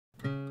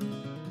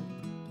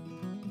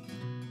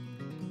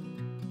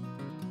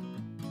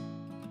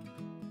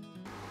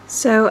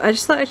So I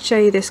just thought I'd show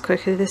you this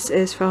quickly. This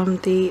is from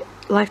the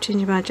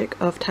Life-Changing Magic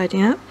of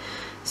Tidying Up.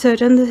 So I've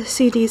done the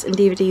CDs and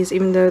DVDs,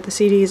 even though the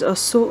CDs are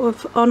sort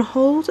of on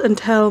hold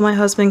until my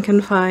husband can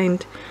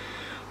find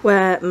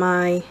where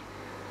my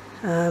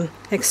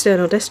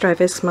external disk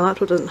drive is, because my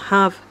laptop doesn't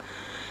have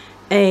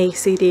a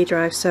CD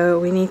drive, so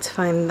we need to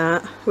find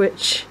that,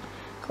 which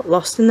got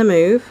lost in the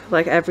move,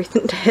 like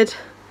everything did,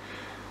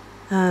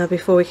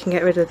 before we can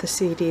get rid of the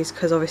CDs,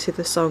 because obviously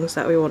the songs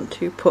that we want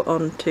to put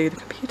onto the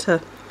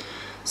computer.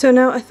 So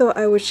now I thought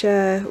I would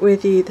share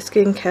with you the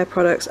skincare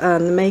products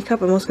and the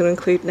makeup. I'm also going to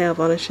include nail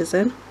varnishes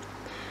in.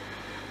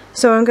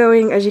 So I'm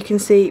going, as you can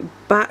see,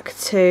 back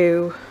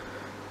to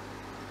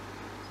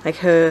like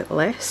her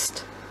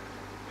list.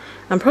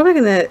 I'm probably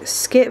going to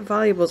skip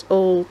valuables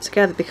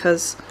altogether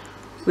because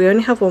we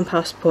only have one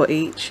passport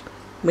each.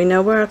 We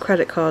know where our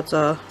credit cards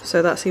are,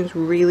 so that seems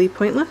really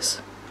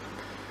pointless.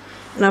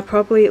 And I'll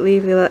probably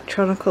leave the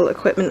electronical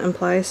equipment and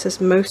appliances,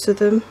 most of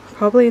them,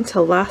 probably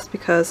until last,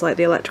 because like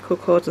the electrical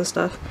cords and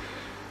stuff,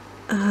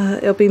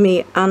 it'll be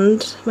me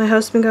and my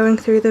husband going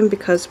through them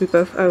because we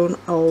both own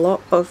a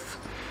lot of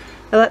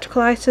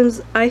electrical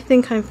items. I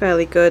think I'm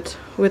fairly good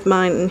with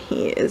mine and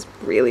he is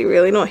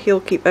really not.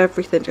 He'll keep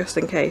everything just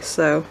in case,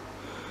 so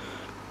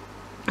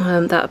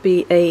that'll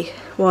be a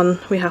one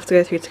we have to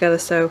go through together,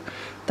 so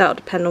that'll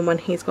depend on when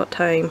he's got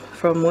time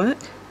from work.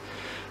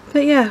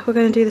 But yeah, we're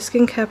going to do the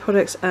skincare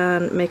products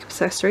and makeup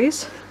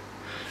accessories,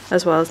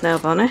 as well as nail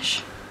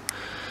varnish.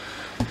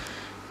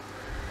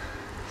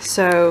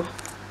 So,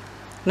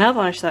 nail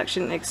varnish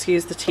section,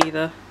 excuse the tea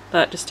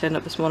that just turned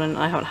up this morning,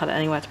 I haven't had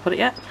anywhere to put it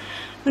yet.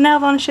 The nail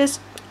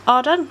varnishes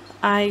are done.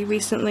 I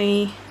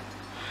recently,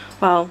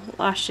 well,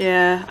 last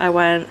year I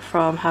went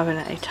from having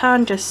a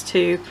tan just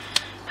to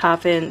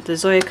having the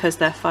Zoya because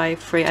they're 5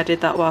 free. I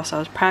did that whilst I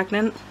was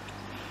pregnant.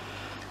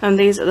 And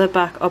these are the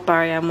back of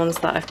Barry M ones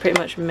that I've pretty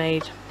much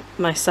made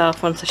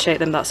myself. Once I shake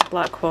them, that's a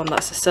black one,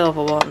 that's a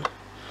silver one.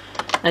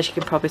 As you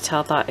can probably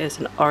tell, that is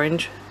an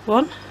orange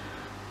one.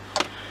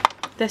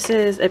 This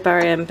is a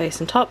Barry M base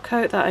and top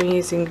coat that I'm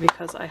using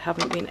because I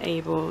haven't been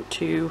able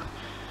to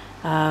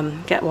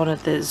get one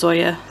of the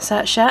Zoya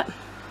sets yet.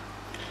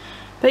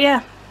 But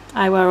yeah,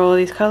 I wear all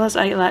these colours.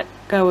 I let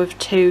go of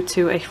 2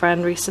 to a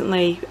friend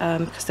recently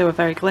because they were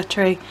very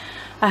glittery.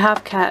 I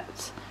have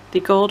kept the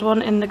gold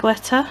one in the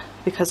glitter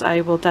because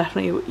I will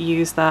definitely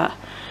use that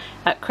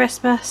at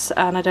Christmas,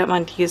 and I don't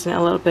mind using it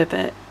a little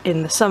bit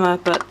in the summer,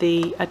 but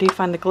I do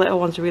find the glitter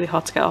ones are really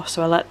hard to get off,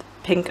 so I let the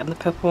pink and the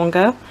purple one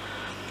go.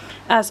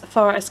 As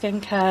far as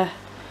skincare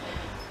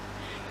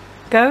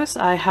goes,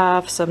 I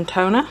have some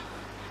toner.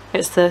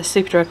 It's the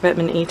Superdrug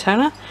Vitamin E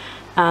toner,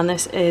 and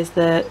this is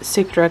the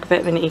Superdrug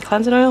Vitamin E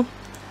cleansing oil.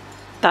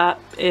 That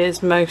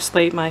is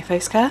mostly my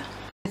face care.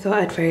 I thought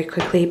I'd very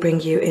quickly bring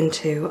you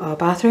into our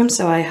bathroom.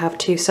 So I have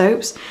 2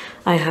 soaps.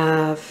 I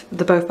have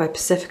the both by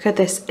Pacifica.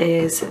 This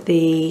is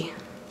the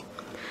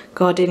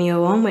Gardenia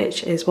one,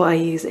 which is what I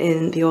use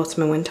in the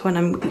autumn and winter when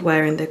I'm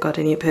wearing the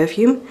Gardenia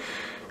perfume.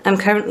 I'm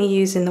currently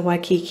using the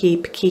Waikiki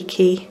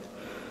Pikiki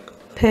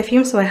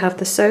perfume, so I have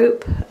the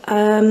soap.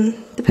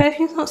 The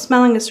perfume's not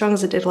smelling as strong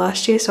as it did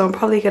last year, so I'm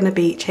probably going to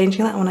be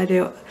changing that when I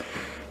do.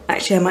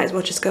 Actually, I might as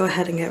well just go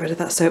ahead and get rid of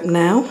that soap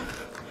now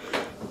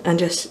and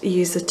just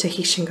use the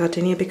Tahitian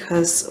Gardenia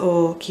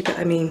or keep it,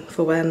 I mean,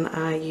 for when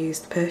I use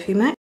the perfume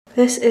next.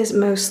 This is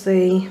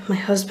mostly my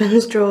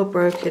husband's drawer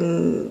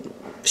broken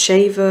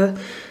shaver,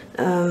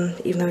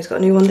 even though he's got a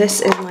new one. This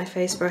is my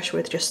face brush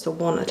with just the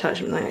one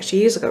attachment that I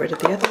actually use. I got rid of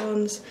the other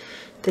ones.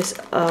 This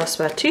are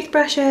spare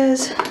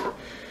toothbrushes,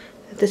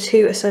 the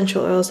 2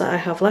 essential oils that I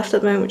have left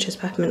at the moment, which is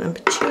peppermint and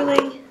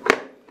patchouli.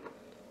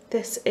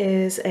 This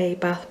is a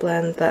bath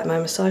blend that my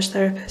massage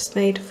therapist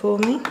made for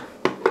me.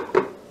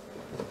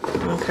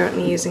 I'm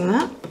currently using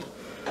that.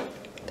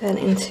 Then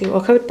into our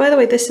cupboard. By the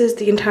way, this is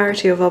the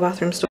entirety of our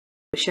bathroom store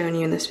I'm showing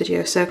you in this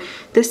video. So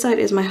this side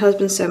is my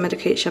husband's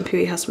medicated shampoo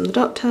he has from the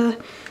doctor.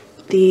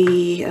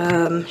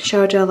 The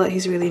shower gel that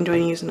he's really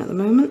enjoying using at the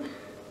moment.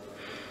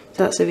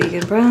 So that's a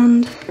vegan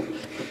brand.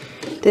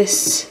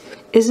 This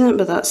isn't,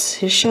 but that's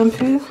his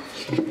shampoo.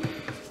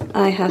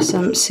 I have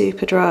some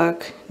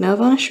Superdrug nail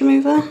varnish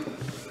remover.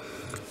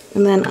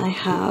 And then I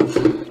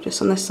have,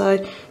 just on this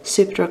side,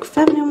 Superdrug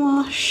feminine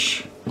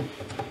wash.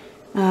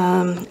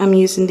 I'm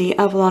using the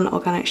Avalon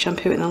Organic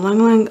Shampoo in the Lang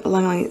Lang.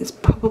 Lang Lang is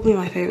probably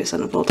my favourite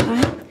scent of all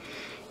time.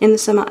 In the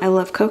summer I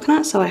love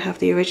coconut, so I have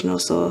the original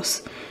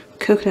source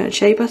coconut and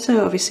shea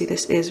butter. Obviously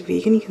this is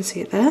vegan, you can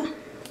see it there.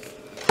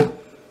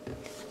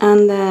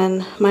 And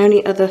then my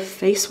only other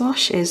face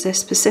wash is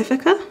this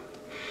Pacifica,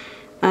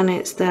 and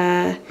it's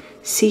the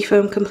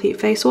Seafoam Complete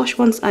Face Wash.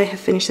 Once I have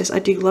finished this, I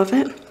do love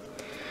it,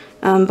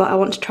 but I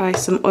want to try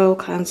some oil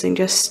cleansing,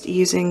 just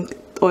using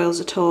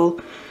oils at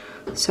all.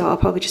 So I'll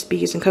probably just be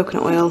using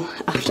coconut oil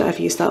after I've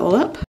used that all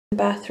up. In the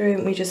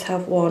bathroom we just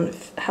have one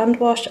hand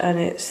wash, and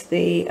it's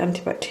the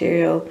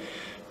antibacterial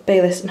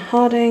Baylis and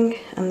Harding,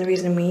 and the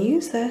reason we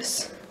use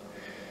this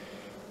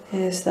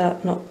is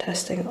that not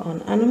testing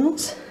on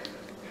animals.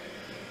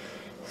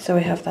 So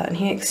we have that in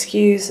here.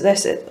 Excuse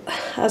this,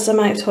 as I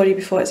might have told you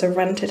before, it's a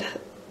rented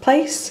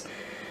place.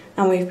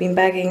 and we've been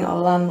begging our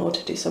landlord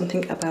to do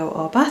something about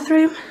our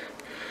bathroom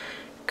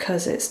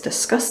because it's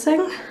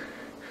disgusting,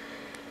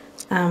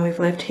 and we've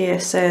lived here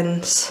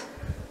since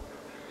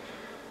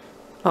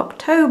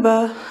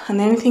October, and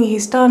the only thing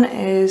he's done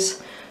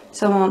is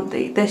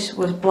this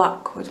was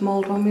black with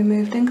mould when we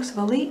moved in because of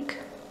a leak,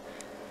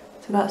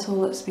 so that's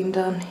all that's been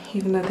done,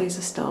 even though these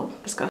are still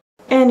disgusting.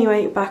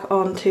 Anyway, back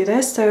on to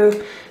this.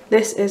 So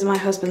this is my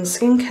husband's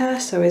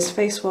skincare, so his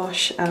face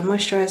wash and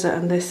moisturiser,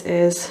 and this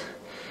is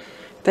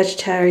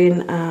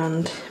vegetarian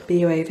and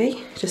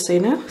BUAV, just so you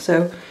know.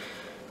 So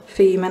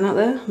for you men out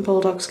there,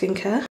 Bulldog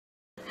skincare.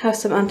 Have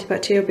some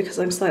antibacterial because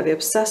I'm slightly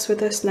obsessed with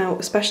this now,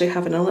 especially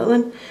having a little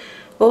one.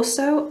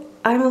 Also,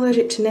 I'm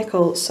allergic to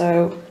nickel,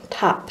 so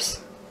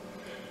taps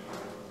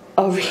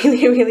are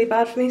really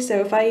bad for me. So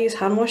if I use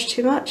hand wash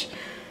too much,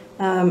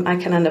 I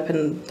can end up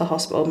in the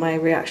hospital. My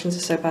reactions are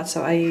so bad,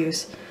 so I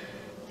use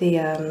the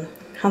hand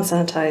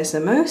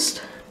sanitizer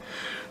most.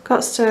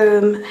 Got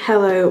some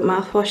Hello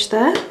mouthwash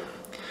there.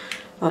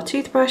 Our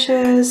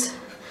toothbrushes.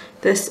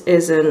 This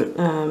isn't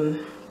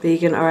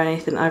vegan or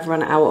anything. I've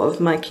run out of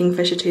my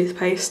Kingfisher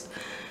toothpaste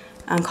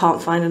and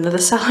can't find another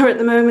seller at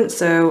the moment,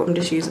 so I'm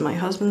just using my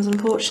husband's,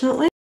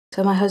 unfortunately.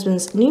 So my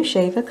husband's new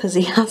shaver, because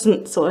he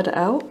hasn't sorted it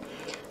out.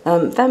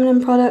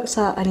 Feminine products,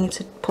 that I need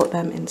to put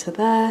them into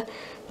there.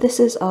 This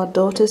is our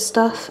daughter's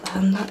stuff,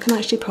 and that can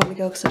actually probably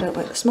go because I don't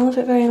like the smell of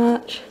it very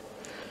much.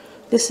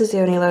 This is the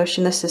only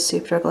lotion. This is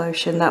Superdrug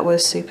lotion. That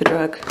was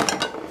Superdrug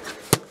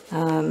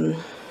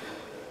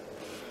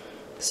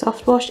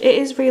soft wash. It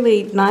is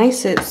really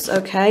nice, it's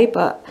okay,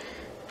 but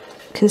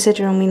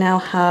considering we now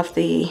have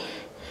the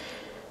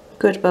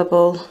Good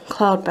Bubble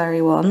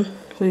Cloudberry one,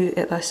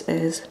 this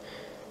is,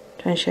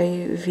 trying to show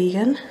you,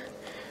 vegan,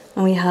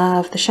 and we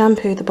have the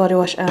shampoo, the body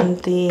wash and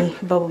the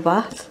bubble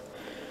bath.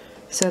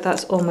 So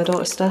that's all my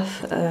daughter's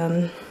stuff.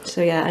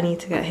 So yeah, I need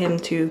to get him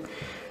to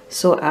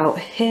sort out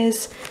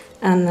his,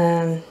 and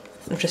then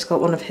I've just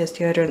got one of his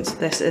deodorants.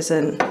 This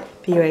isn't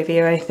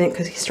BUAV or anything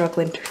because he's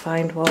struggling to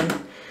find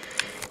one.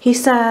 He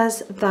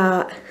says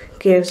that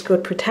gives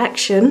good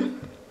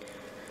protection,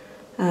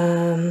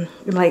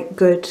 like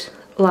good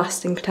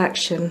lasting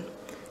protection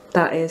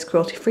that is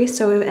cruelty free.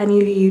 So if any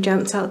of you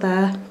gents out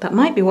there that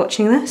might be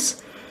watching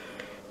this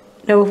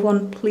know of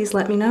one, please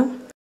let me know.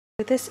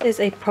 This is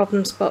a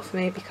problem spot for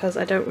me because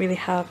I don't really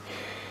have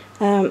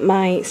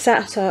my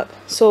setup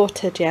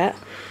sorted yet,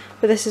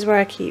 but this is where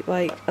I keep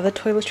like other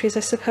toiletries, I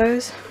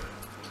suppose.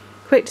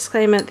 Quick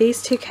disclaimer,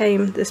 these two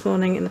came this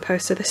morning in the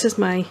post. So this is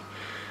my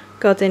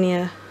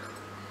Gardenia,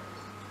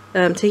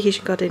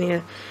 Tahitian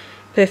Gardenia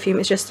perfume.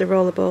 It's just a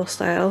rollerball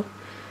style,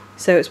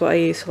 so it's what I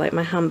use for like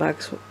my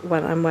handbags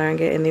when I'm wearing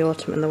it in the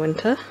autumn and the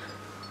winter.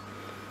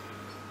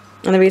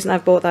 And the reason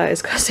I've bought that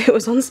is because it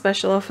was on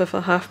special offer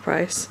for half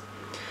price.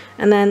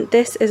 And then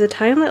this is a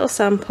tiny little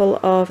sample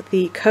of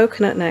the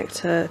Coconut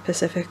Nectar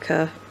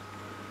Pacifica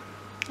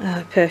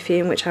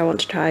perfume, which I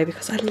want to try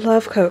because I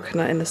love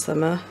coconut in the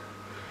summer.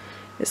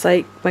 It's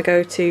like my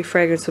go-to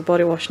fragrance for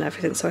body wash and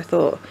everything, so I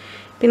thought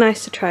it'd be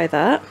nice to try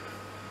that.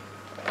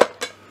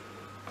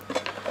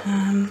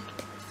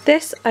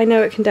 This, I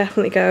know it can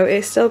definitely go.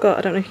 It's still got,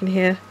 I don't know if you can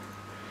hear,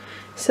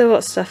 still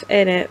got stuff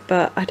in it,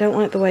 but I don't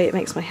like the way it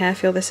makes my hair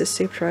feel. This is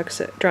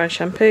Superdrug dry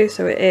shampoo,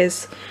 so it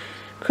is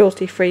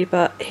cruelty free,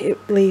 but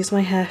it leaves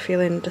my hair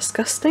feeling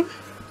disgusting.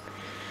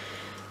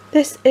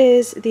 This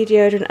is the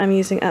deodorant I'm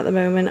using at the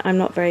moment. I'm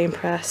not very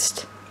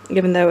impressed,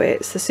 even though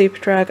it's the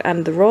Superdrug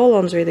and the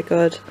roll-on's really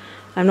good.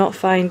 I'm not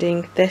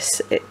finding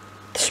this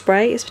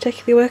spray is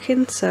particularly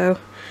working, so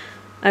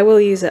I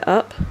will use it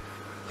up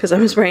because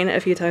I'm spraying it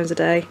a few times a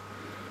day.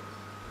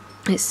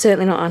 It's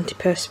certainly not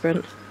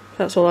antiperspirant,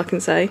 that's all I can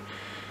say.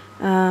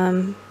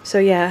 So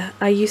yeah,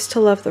 I used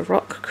to love the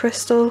rock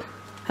crystal,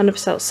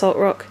 100% salt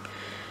rock,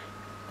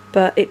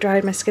 but it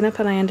dried my skin up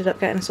and I ended up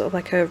getting sort of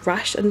like a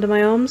rash under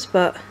my arms,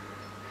 but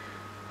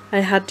I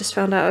had just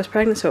found out I was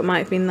pregnant, so it might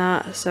have been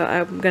that, so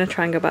I'm going to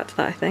try and go back to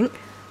that, I think.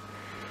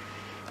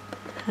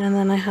 And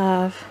then I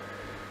have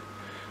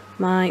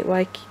my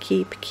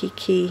Waikiki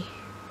Pikiki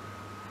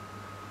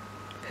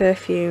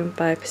perfume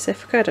by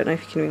Pacifica. I don't know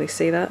if you can really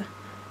see that.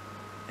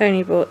 I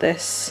only bought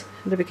this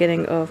at the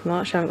beginning of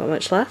March, I haven't got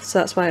much left, so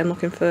that's why I'm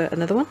looking for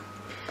another one.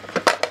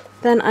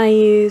 Then I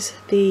use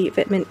the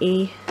vitamin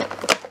E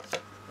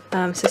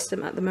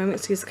system at the moment.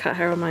 Excuse the cat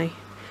hair on my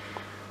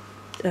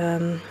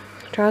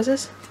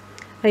trousers.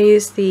 I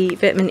use the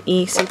vitamin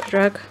E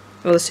Superdrug,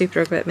 or the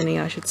Superdrug vitamin E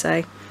I should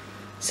say,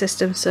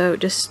 system. So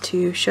just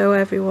to show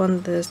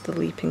everyone, there's the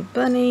Leaping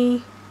Bunny.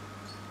 You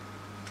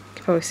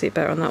can probably see it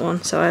better on that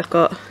one. So I've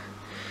got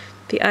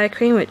the eye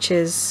cream, which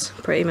is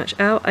pretty much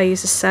out. I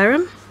use a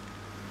serum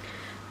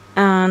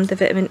and the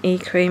vitamin E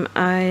cream.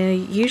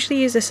 I usually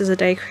use this as a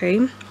day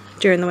cream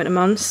during the winter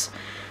months.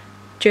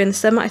 During the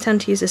summer I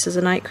tend to use this as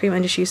a night cream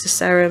and just use the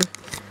serum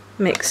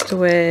mixed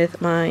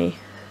with my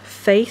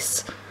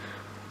face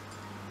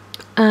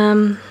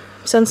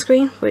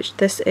sunscreen, which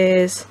this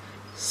is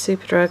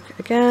Superdrug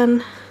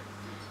again.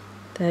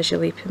 There's your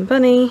Leaping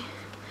Bunny.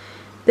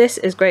 This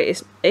is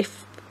great.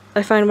 If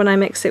I find when I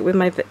mix it with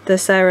the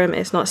serum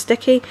it's not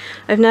sticky.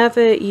 I've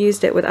never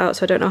used it without,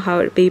 so I don't know how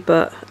it would be,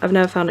 but I've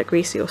never found it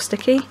greasy or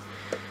sticky.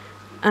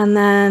 And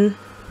then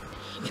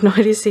you can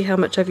already see how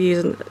much I've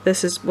used, and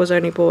this was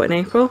only bought in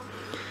April.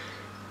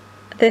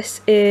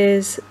 This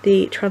is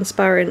the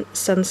transparent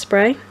sun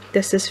spray.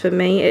 This is for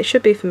me. It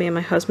should be for me and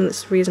my husband.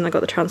 That's the reason I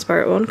got the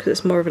transparent one, because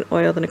it's more of an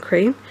oil than a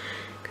cream,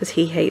 because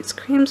he hates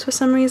creams for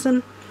some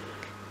reason.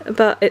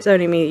 But it's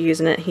only me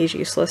using it. He's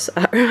useless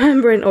at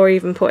remembering or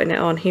even putting it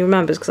on. He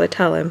remembers because I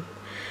tell him.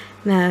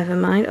 Never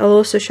mind. I'll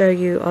also show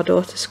you our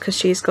daughter's, because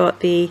she's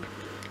got the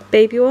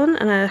baby one,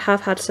 and I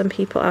have had some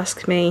people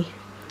ask me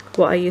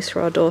what I use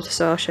for our daughter,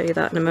 so I'll show you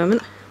that in a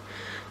moment.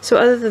 So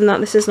other than that,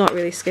 this is not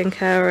really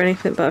skincare or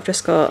anything, but I've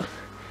just got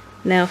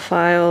nail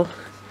file,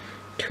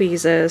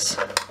 tweezers,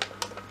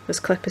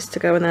 there's clippers to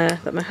go in there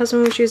that my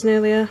husband was using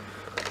earlier,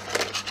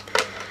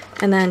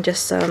 and then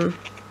just some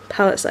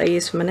palettes that I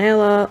use for my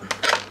nail art.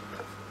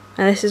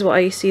 And this is what I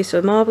used to use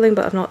for marbling,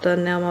 but I've not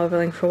done nail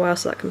marbling for a while,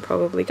 so that can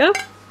probably go.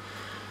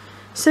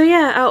 So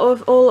yeah, out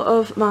of all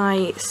of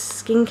my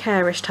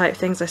skincare-ish type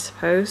things, I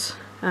suppose,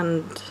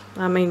 and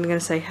I'm even going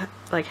to say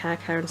like hair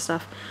care and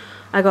stuff,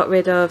 I got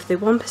rid of the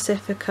One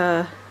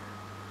Pacifica,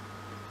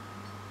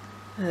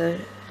 I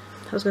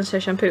was going to say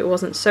shampoo, it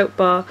wasn't, soap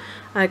bar.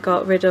 I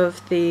got rid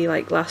of the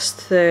last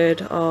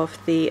third of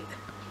the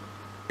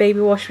baby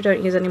wash we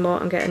don't use anymore.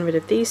 I'm getting rid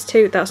of these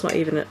two. That's not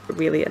even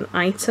really an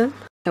item.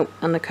 Oh,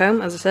 and the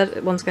comb, as I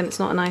said, once again it's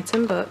not an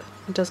item, but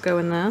it does go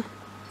in there.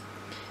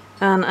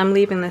 And I'm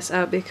leaving this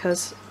out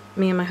because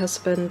me and my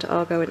husband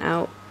are going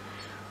out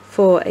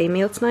for a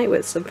meal tonight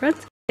with some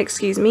friends.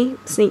 Excuse me,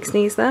 sneak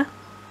sneeze there.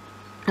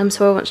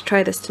 So I want to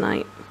try this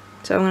tonight.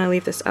 So I'm going to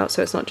leave this out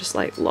so it's not just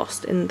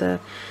lost in the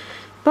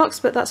box,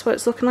 but that's what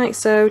it's looking like.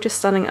 So just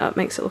standing it up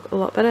makes it look a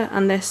lot better.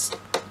 And this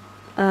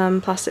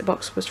plastic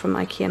box was from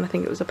IKEA, and I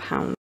think it was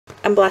 £1.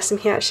 And bless him,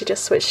 he actually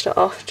just switched it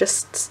off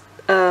just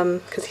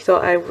because he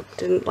thought I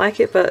didn't like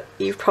it, but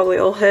you've probably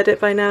all heard it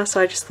by now,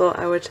 so I just thought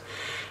I would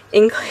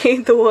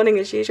include the warning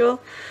as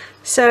usual.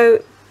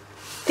 So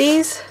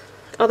these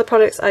are the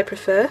products I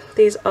prefer.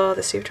 These are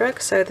the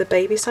Superdrug, so the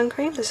baby sun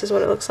cream. This is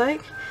what it looks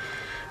like.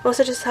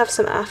 Also just have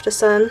some after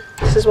sun.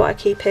 This is what I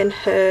keep in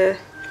her.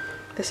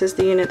 This is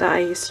the unit that I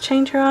use to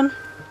change her on.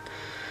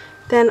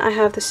 Then I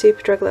have the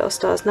Superdrug Little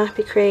Stars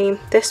nappy cream.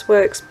 This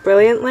works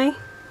brilliantly.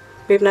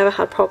 We've never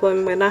had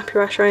problem with nappy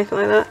rash or anything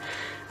like that.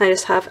 I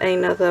just have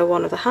another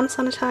one of the hand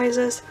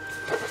sanitizers.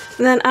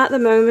 And then at the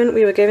moment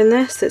we were given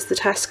this, it's the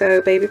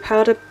Tesco baby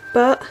powder,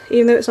 but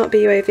even though it's not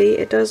BUAV,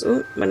 it does,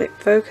 when it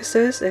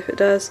focuses, if it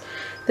does,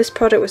 this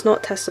product was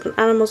not tested on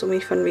animals, and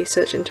we fund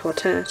research into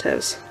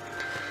alternatives.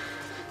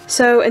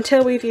 So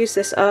until we've used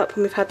this up,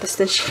 and we've had this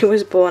since she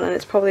was born, and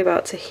it's probably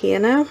about to here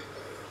now,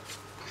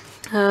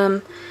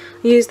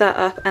 use that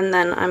up, and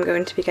then I'm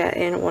going to be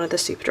getting one of the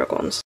Superdrug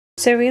ones.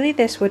 So really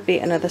this would be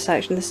another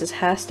section. This is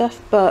hair stuff,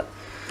 but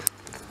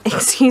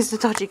excuse the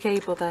dodgy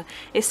cable there.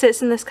 It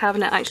sits in this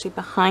cabinet actually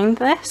behind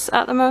this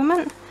at the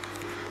moment,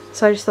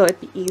 so I just thought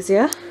it'd be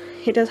easier.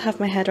 It does have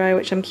my hairdryer,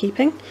 which I'm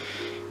keeping.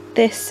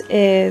 This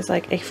is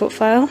like a foot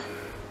file,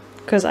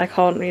 because I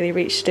can't really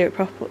reach to do it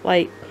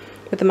properly,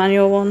 with the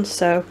manual one,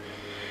 so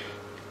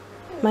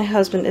my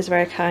husband is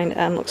very kind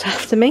and looks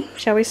after me,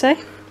 shall we say.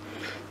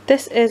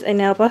 This is a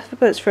nail buffer,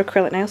 but it's for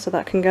acrylic nails, so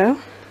that can go.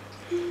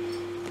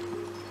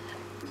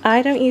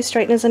 I don't use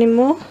straighteners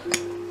anymore.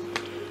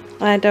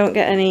 I don't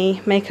get any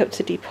makeup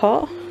to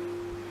depot.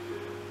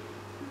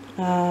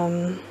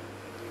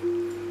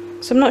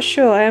 So I'm not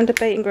sure. I am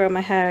debating growing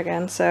my hair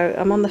again, so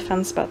I'm on the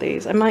fence about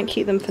these. I might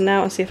keep them for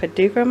now and see if I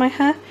do grow my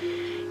hair.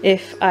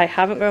 If I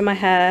haven't grown my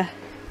hair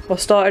or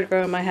started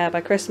growing my hair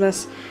by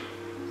Christmas,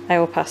 I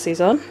will pass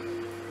these on.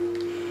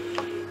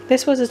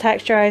 This was a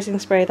texturizing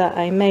spray that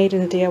I made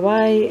in a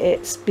DIY.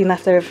 It's been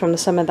left over from the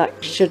summer,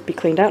 that should be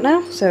cleaned out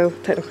now, so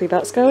technically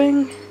that's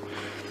going.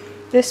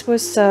 This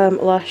was some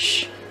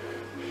Lush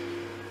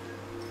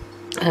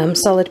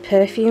solid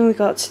perfume we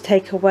got to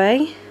take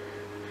away.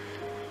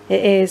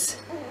 It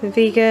is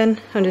vegan.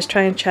 I'm just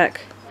trying to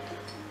check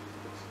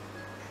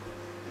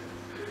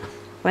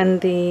when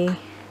the...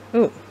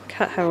 oh,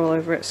 cat hair all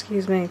over it,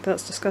 excuse me,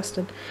 that's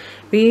disgusting.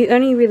 We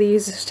only really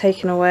use this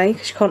taken away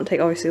because you can't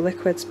take obviously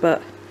liquids,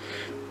 but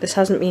this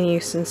hasn't been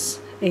used since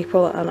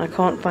April and I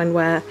can't find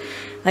where,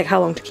 how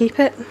long to keep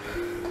it,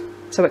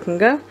 so it can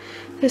go.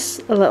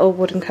 This a little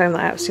wooden comb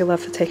that I absolutely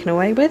love for taking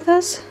away with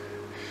us.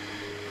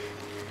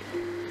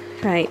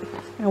 Right,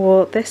 I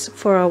wore this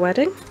for our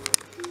wedding.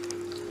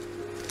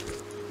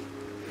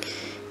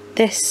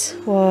 This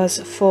was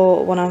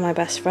for one of my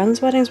best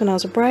friend's weddings when I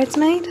was a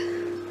bridesmaid.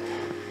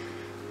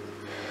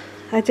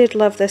 I did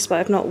love this, but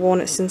I've not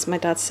worn it since my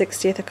dad's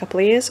 60th a couple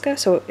of years ago,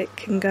 so it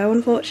can go,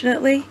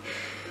 unfortunately.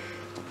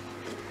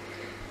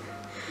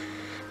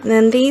 And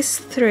then these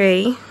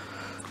three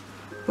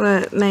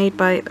were made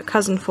by a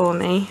cousin for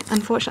me.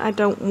 Unfortunately, I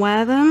don't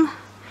wear them.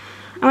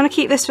 I'm going to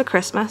keep this for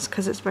Christmas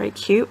because it's very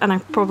cute, and I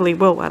probably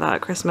will wear that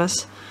at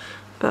Christmas.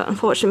 But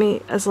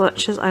unfortunately, as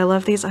much as I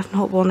love these, I've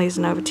not worn these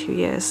in over 2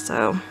 years,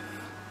 so...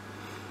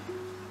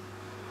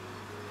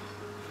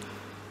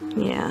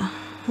 yeah,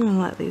 I'm gonna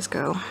let these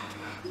go.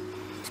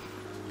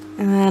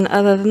 And then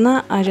other than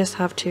that, I just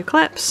have 2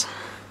 clips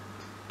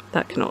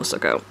that can also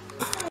go.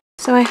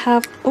 So I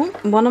have, oh,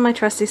 one of my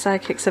trusty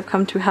sidekicks have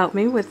come to help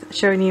me with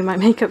showing you my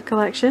makeup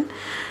collection.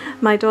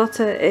 My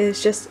daughter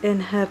is just in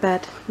her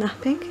bed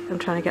napping. I'm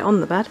trying to get on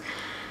the bed.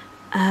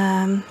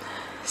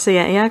 So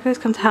yeah, Iago's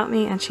come to help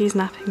me and she's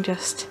napping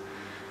just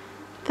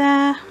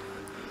there.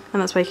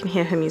 And that's why you can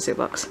hear her music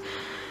box.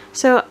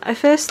 So I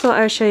first thought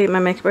I would show you my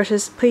makeup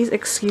brushes. Please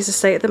excuse the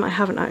state of them. I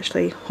haven't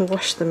actually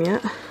washed them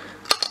yet.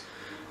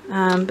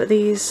 But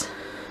these,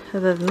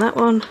 other than that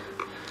one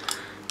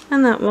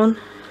and that one,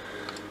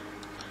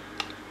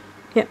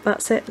 yep,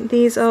 that's it.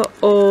 These are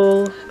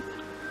all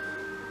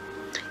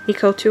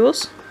Eco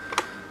Tools,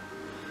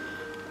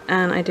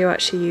 and I do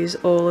actually use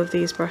all of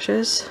these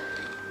brushes.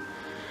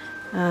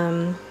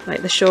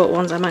 Like the short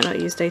ones I might not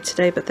use day to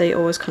day, but they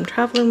always come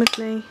travelling with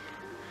me.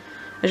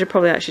 I should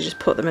probably actually just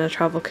put them in a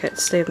travel kit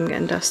to save them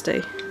getting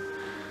dusty.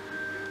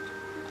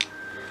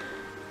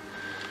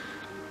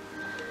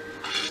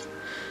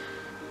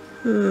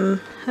 I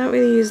don't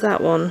really use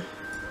that one.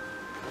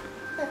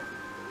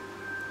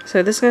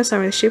 So this is going to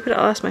sound really stupid.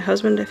 I'll ask my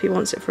husband if he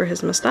wants it for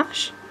his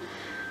moustache.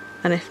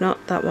 And if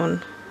not, that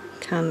one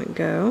can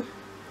go.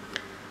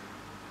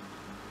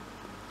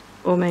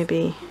 Or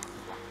maybe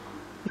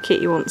the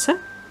kitty wants it.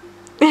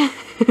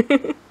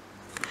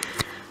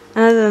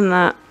 Other than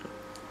that,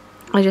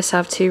 I just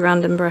have 2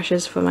 random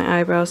brushes for my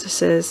eyebrows.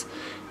 This is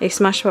a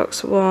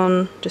Smashbox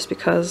one, just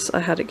because I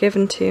had it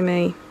given to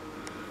me.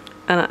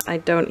 And I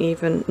don't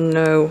even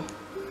know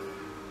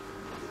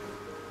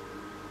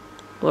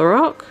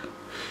Lorac.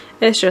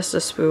 It's just a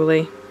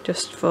spoolie,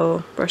 just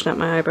for brushing up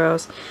my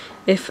eyebrows.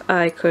 If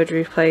I could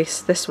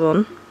replace this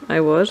one, I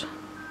would.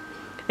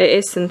 It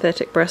is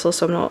synthetic bristle,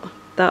 so I'm not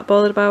that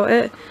bothered about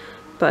it.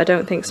 But I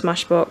don't think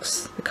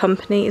Smashbox, the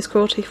company, is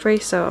cruelty free,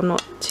 so I'm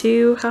not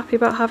too happy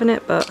about having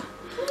it, but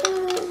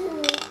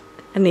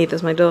and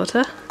neither's my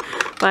daughter.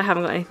 But I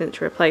haven't got anything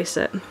to replace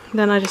it.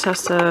 Then I just have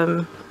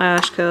some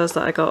eyelash curls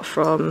that I got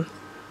from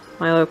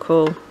my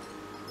local,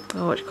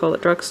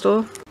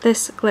 drugstore.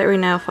 This glittery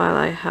nail file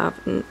I have,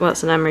 well,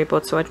 it's an emery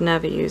bud, so I'd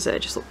never use it,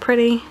 it just looked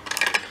pretty.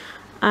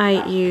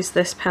 I use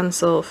this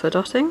pencil for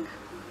dotting.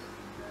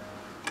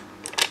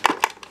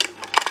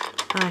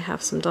 I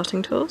have some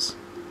dotting tools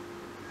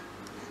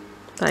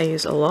that I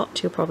use a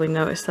lot, you'll probably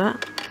notice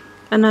that.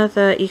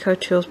 Another Eco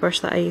Tools brush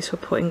that I use for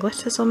putting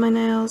glitters on my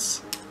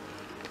nails,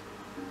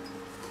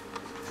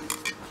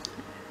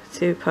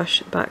 to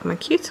push back my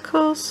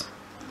cuticles.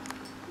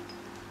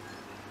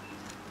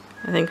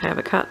 I think I have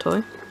a cat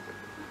toy.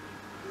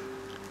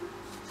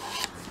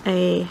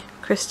 A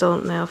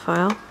crystal nail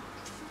file.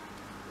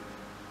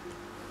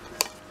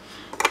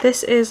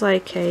 This is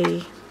like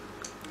a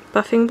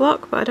buffing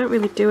block, but I don't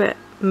really do it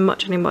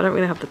much anymore. I don't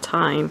really have the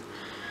time.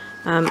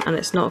 And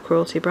it's not a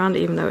cruelty brand,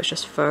 even though it's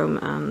just foam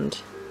and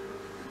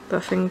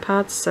buffing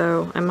pads,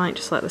 so I might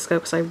just let this go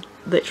because I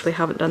literally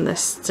haven't done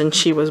this since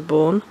she was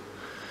born.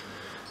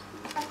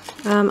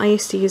 I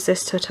used to use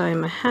this to tie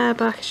my hair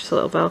back. It's just a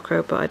little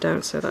velcro, but I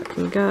don't, so that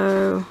can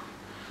go.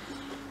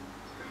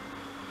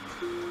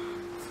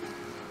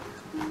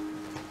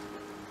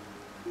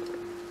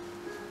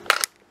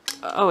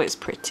 Oh, it's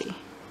pretty.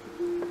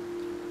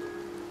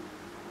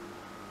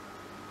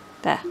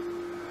 There.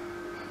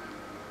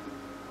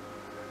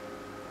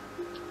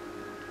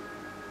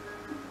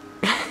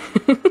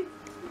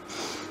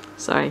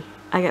 Sorry,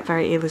 I get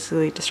very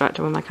easily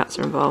distracted when my cats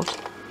are involved.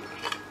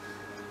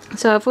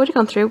 So I've already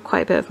gone through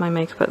quite a bit of my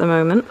makeup at the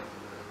moment.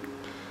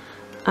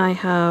 I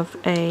have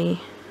a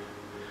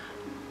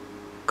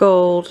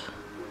gold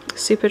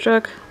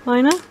Superdrug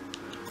liner,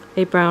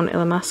 a brown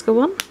Illamasqua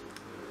one,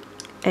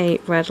 a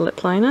red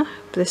lip liner,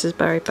 this is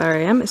Berry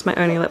Berry M, it's my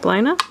only lip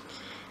liner,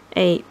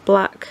 a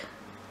black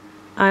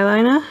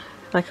eyeliner,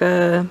 like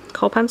a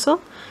kohl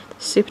pencil,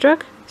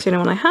 Superdrug, it's the only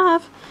one I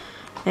have,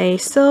 a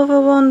silver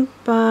one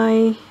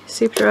by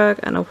Superdrug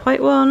and a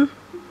white one,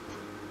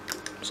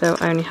 so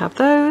I only have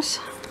those.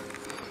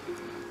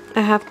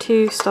 I have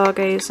 2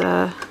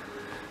 Stargazer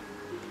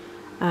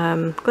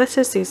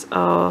glitters. These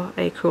are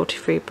a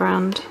cruelty-free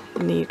brand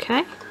in the UK.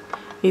 I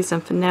use them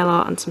for nail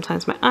art and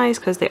sometimes my eyes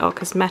because they are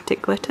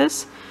cosmetic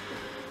glitters.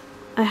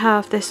 I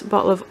have this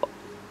bottle of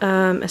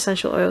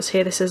essential oils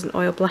here. This is an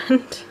oil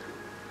blend.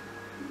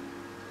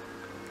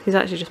 He's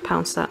actually just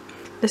pounced that.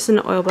 This is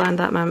an oil blend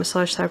that my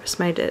massage therapist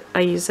made. It. I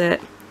use it,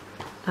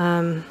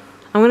 I'm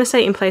going to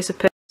say in place of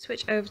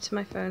switch over to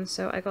my phone,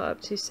 so I got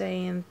up to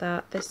saying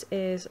that this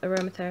is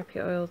aromatherapy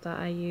oil that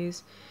I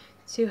use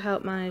to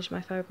help manage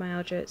my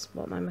fibromyalgia. It's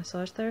what my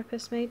massage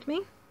therapist made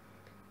me.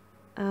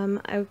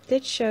 I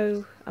did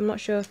show, I'm not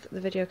sure if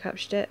the video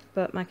captured it,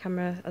 but my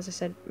camera, as I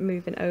said,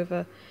 moving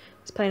over,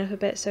 is playing up a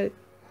bit. So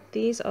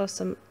these are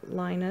some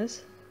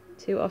liners.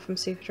 2 are from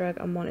Superdrug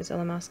and 1 is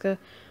Illamasqua.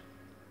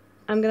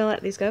 I'm going to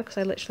let these go because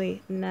I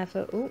literally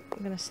never, oh, I'm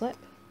going to slip.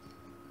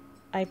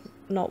 I've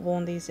not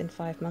worn these in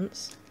 5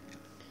 months.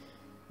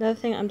 Another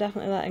thing I'm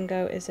definitely letting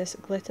go is this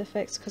glitter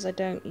fix because I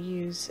don't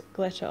use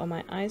glitter on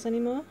my eyes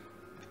anymore.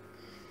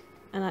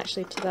 And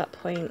actually to that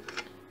point,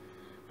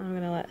 I'm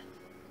going to let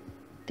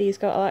these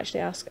go. I'll actually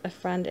ask a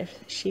friend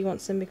if she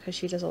wants them because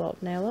she does a lot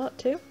of nail art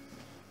too.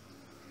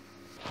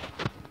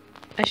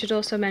 I should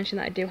also mention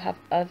that I do have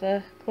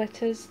other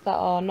glitters that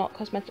are not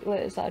cosmetic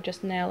glitters, that are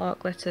just nail art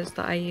glitters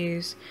that I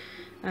use,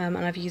 and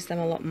I've used them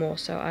a lot more,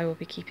 so I will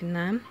be keeping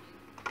them.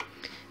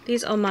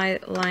 These are my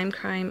Lime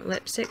Crime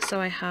lipsticks,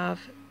 so I have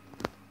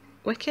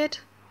Wicked,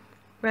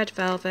 Red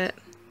Velvet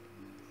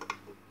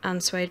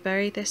and Suede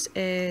Berry. This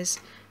is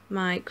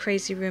my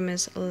Crazy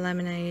Rumours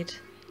Lemonade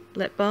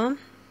lip balm.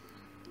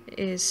 It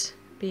is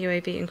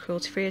BUAV and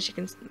cruelty free, as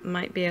you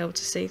might be able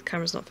to see. The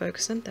camera's not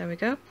focusing, there we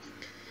go.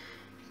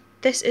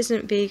 This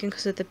isn't vegan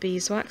because of the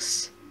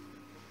beeswax,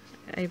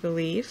 I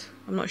believe.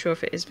 I'm not sure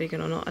if it is vegan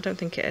or not, I don't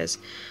think it is.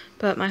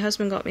 But my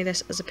husband got me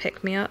this as a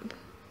pick-me-up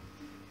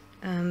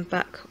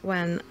back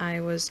when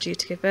I was due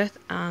to give birth,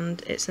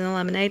 and it's in a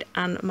lemonade,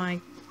 and my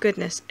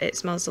goodness, it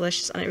smells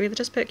delicious and it really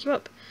does perk you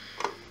up.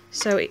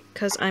 So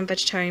because I'm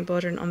vegetarian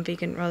bordering on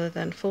vegan rather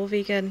than full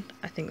vegan,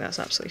 I think that's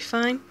absolutely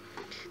fine.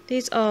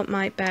 These are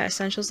my Bare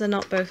Essentials. They're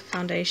not both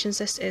foundations.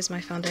 This is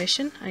my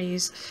foundation. I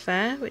use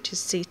Fair, which is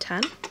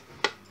C10,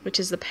 which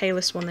is the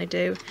palest one they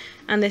do,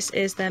 and this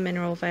is their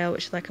Mineral Veil,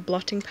 which is like a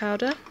blotting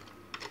powder.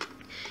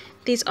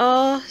 These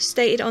are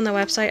stated on their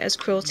website as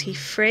cruelty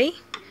free,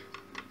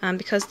 and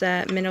because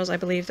they're minerals, I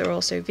believe they're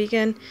also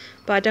vegan,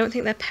 but I don't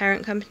think they're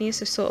parent companies,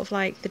 so sort of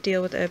like the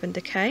deal with Urban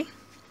Decay.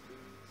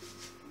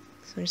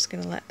 So I'm just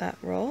going to let that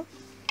roll.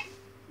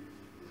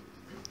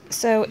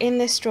 So in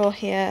this drawer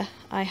here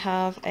I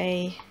have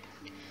a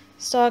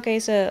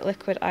Stargazer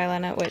liquid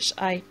eyeliner, which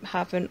I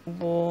haven't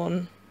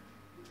worn,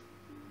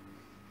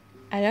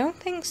 I don't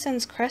think,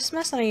 since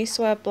Christmas, and I used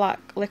to wear black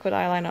liquid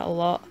eyeliner a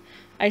lot.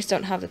 I just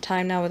don't have the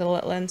time now with a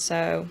little one,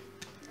 so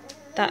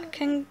that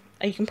can,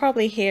 you can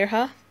probably hear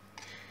her,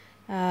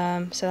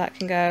 so that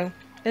can go.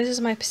 This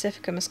is my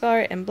Pacifica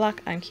mascara in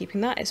black. I'm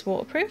keeping that, it's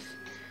waterproof.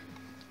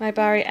 My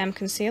Barry M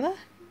concealer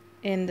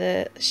in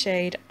the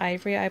shade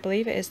Ivory, I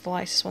believe it is the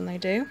lightest one they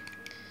do.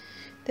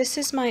 This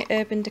is my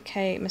Urban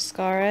Decay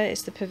mascara,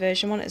 it's the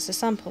Perversion one, it's the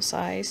sample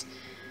size.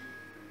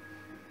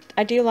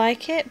 I do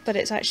like it, but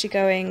it's actually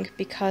going,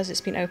 because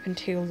it's been open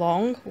too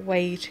long,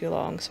 way too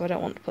long, so I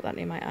don't want to put that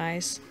near my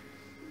eyes.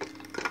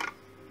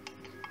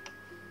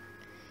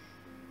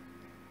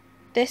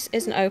 This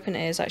isn't open,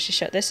 it is actually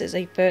shut. This is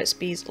a Burt's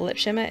Bees lip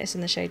shimmer, it's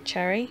in the shade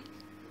Cherry.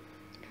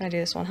 Trying to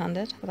do this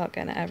one-handed without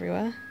getting it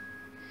everywhere.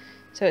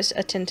 So it's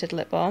a tinted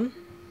lip balm.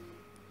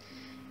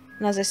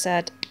 And as I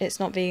said, it's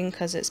not vegan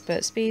because it's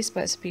Burt's Bees,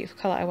 but it's a beautiful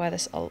colour. I wear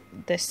this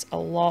a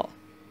lot.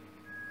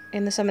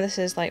 In the summer, this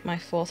is like my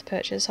 4th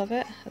purchase of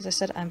it. As I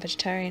said, I'm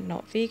vegetarian,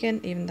 not vegan,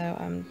 even though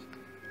I'm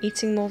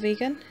eating more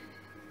vegan.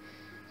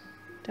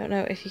 Don't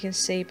know if you can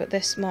see, but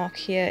this mark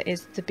here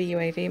is the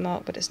BUAV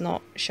mark, but it's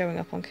not showing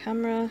up on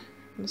camera.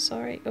 I'm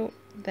sorry. Oh,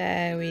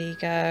 there we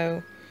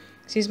go.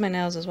 Excuse my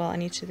nails as well, I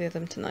need to do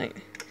them tonight.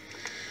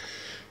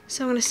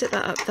 So I'm going to sit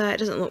that up there. It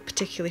doesn't look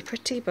particularly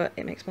pretty, but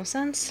it makes more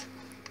sense.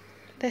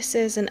 This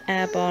is an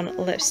Airborne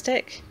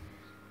lipstick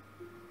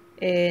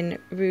in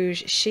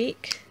Rouge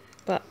Chic,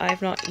 but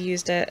I've not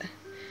used it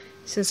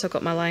since I've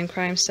got my Lime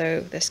Crime, so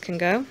this can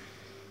go.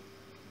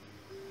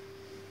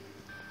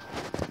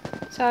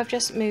 So I've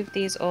just moved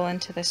these all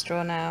into this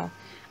drawer now.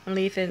 I'm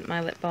leaving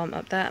my lip balm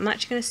up there. I'm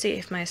actually going to see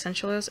if my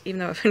essential oils, even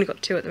though I've only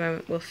got 2 at the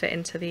moment, will fit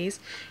into these.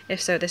 If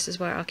so, this is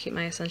where I'll keep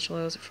my essential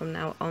oils from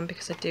now on,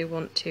 because I do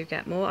want to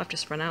get more. I've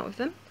just run out of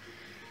them.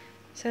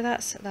 So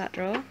that's that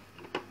drawer.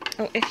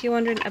 Oh, if you're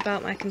wondering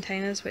about my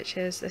containers, which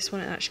is this one,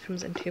 it actually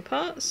comes in 2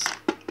 parts.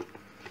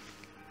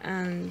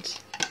 And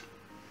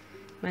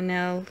my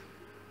nail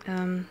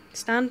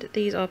stand.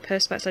 These are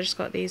Perspex. I just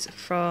got these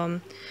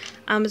from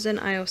Amazon.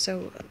 I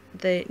also,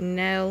 the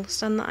nail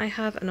stand that I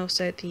have, and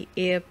also the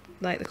ear,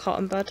 like the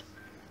cotton bud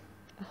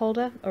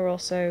holder, are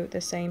also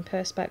the same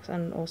Perspex,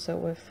 and also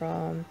were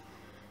from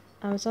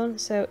Amazon.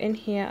 So in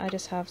here I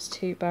just have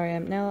 2 Barry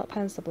M nail art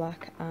pens, the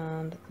black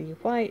and the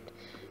white,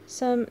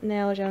 some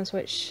nail gems,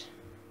 which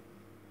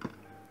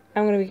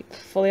I'm going to be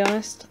fully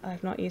honest,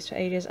 I've not used for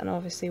ages, and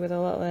obviously with a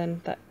little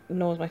one that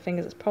gnaws my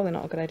fingers, it's probably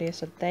not a good idea,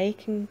 so they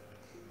can...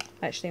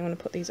 Actually, I'm going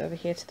to put these over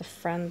here to the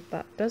friend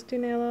that does do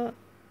nail art.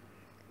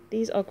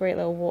 These are great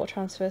little water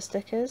transfer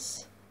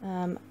stickers.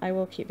 I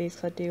will keep these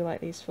because I do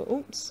like these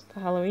for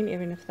Halloween,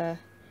 even if they're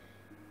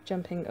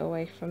jumping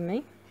away from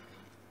me.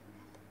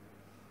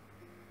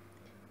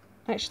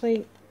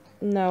 Actually,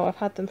 no, I've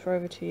had them for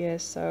over 2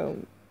 years,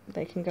 so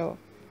they can go.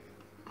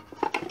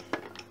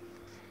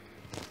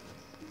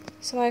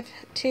 So I have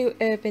 2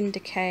 Urban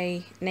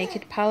Decay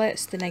Naked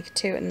palettes, the Naked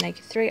 2 and the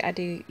Naked 3. I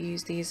do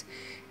use these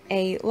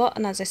a lot,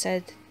 and as I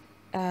said,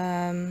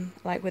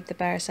 like with the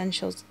Bare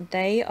Essentials,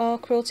 they are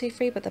cruelty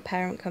free, but the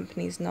parent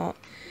company's not,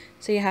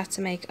 so you have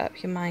to make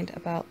up your mind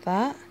about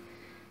that.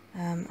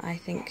 I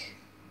think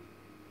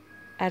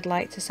I'd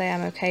like to say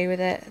I'm okay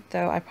with it,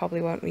 though I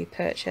probably won't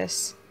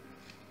repurchase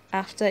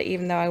after,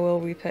 even though I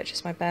will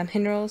repurchase my Bare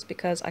Minerals,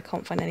 because I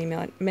can't find any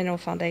mineral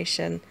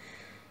foundation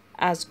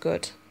as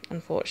good,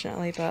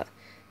 unfortunately. But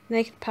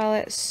Naked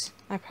palettes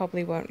I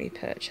probably won't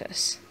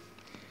repurchase.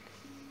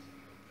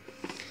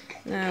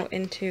 Now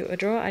into a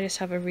drawer I just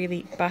have a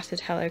really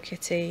battered Hello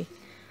Kitty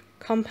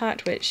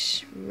compact,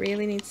 which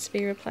really needs to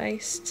be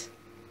replaced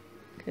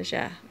because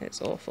yeah,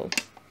 it's awful.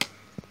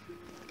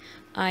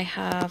 I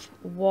have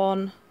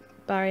one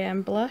Barry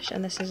M blush,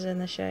 and this is in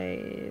the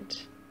shade,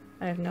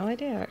 I have no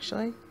idea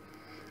actually.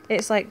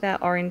 It's like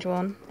that orange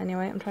one.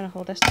 Anyway, I'm trying to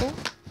hold this tool.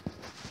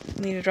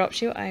 Need a drop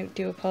shoot, I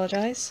do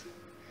apologise.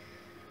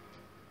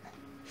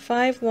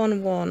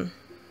 511.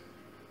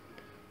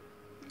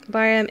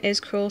 Barry M is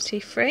cruelty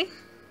free,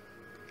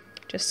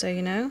 just so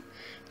you know.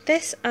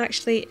 This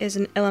actually is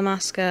an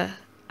Illamasqua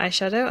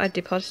eyeshadow. I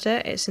depotted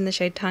it. It's in the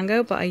shade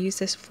Tango, but I use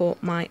this for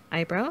my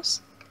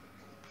eyebrows.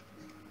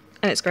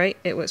 And it's great.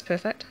 It works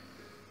perfect.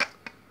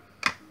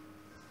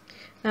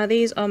 Now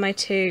these are my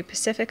two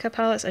Pacifica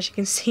palettes. As you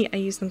can see, I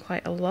use them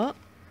quite a lot.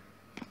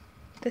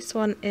 This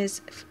one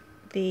is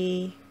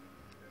the...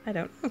 I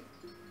don't know.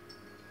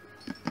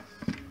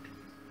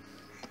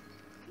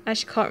 I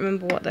actually can't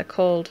remember what they're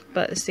called,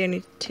 but it's the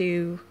only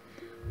two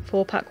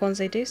 4-pack ones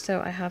they do,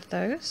 so I have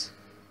those.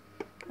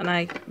 And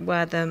I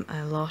wear them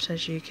a lot,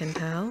 as you can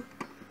tell.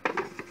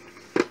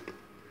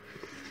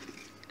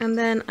 And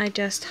then I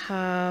just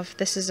have,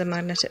 this is a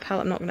magnetic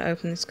palette. I'm not going to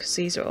open this because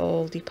these are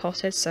all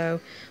depotted,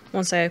 so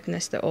once I open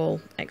this they're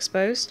all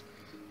exposed.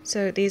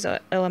 So these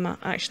are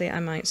actually I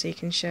might, so you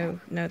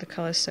can know the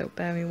colours, so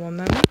bear me one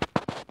moment.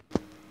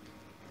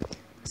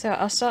 So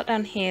I'll start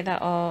down here.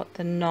 That are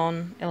the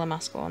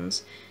non-Illamasqua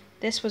ones.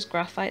 This was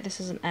graphite, this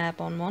is an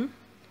airborne one.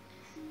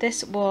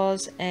 This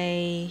was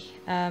a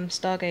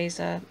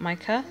Stargazer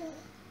mica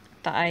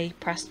that I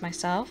pressed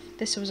myself.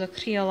 This was a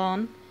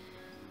Criolon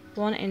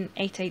one in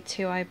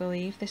 882, I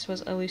believe. This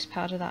was a loose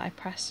powder that I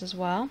pressed as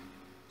well.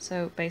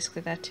 So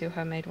basically they're two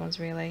homemade ones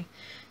really.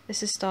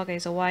 This is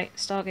Stargazer white,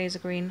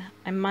 Stargazer green.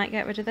 I might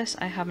get rid of this,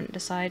 I haven't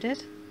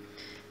decided.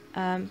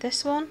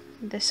 This one,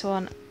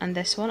 and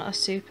this one are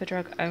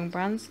Superdrug own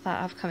brands that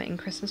have come in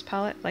Christmas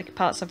palette, like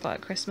palettes I've got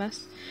at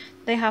Christmas.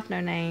 They have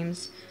no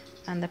names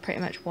and they're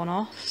pretty much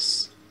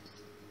one-offs.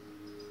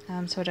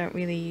 So I don't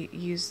really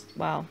use,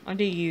 well, I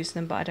do use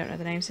them but I don't know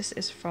the names. This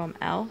is from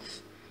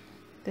e.l.f.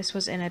 This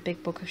was in a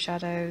big book of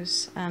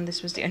shadows, and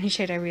this was the only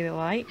shade I really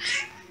liked.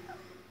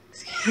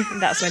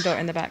 That's my daughter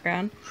in the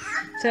background.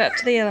 So up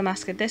to the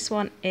Illamasqua, this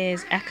one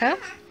is Echo.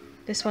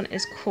 This one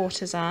is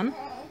Courtesan.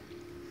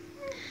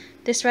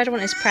 This red one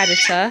is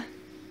Predator.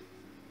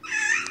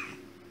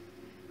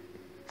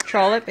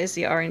 Trollop is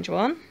the orange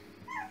one.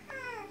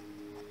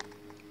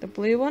 The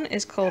blue one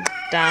is called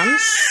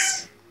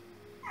Dance.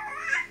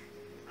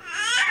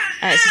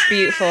 And it's a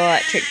beautiful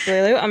electric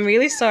blue. I'm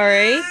really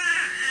sorry.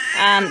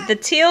 And the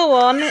teal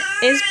one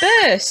is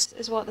Burst,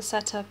 is what the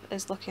setup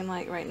is looking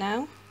like right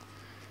now.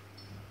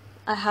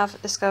 I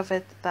have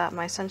discovered that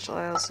my essential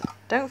oils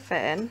don't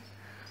fit in,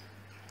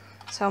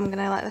 so I'm going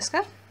to let this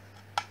go.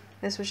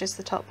 This was just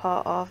the top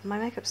part of my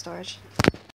makeup storage.